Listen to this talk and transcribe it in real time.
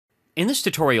In this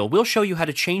tutorial, we'll show you how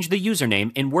to change the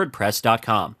username in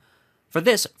WordPress.com. For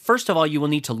this, first of all, you will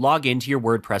need to log into your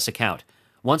WordPress account.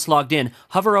 Once logged in,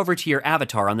 hover over to your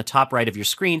avatar on the top right of your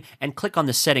screen and click on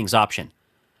the Settings option.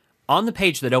 On the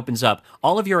page that opens up,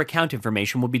 all of your account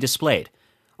information will be displayed.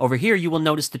 Over here, you will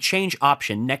notice the Change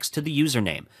option next to the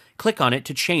username. Click on it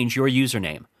to change your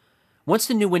username. Once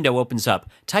the new window opens up,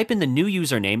 type in the new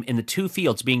username in the two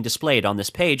fields being displayed on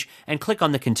this page and click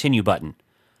on the Continue button.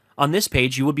 On this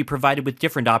page, you will be provided with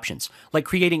different options, like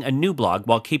creating a new blog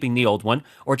while keeping the old one,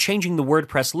 or changing the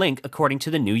WordPress link according to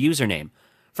the new username.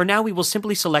 For now, we will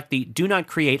simply select the Do Not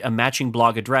Create a Matching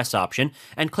Blog Address option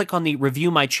and click on the Review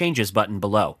My Changes button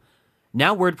below.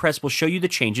 Now WordPress will show you the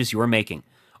changes you are making.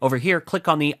 Over here, click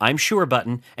on the I'm Sure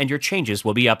button and your changes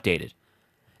will be updated.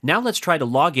 Now let's try to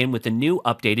log in with the new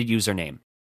updated username.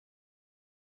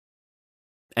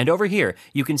 And over here,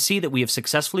 you can see that we have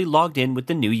successfully logged in with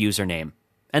the new username.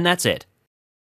 And that's it.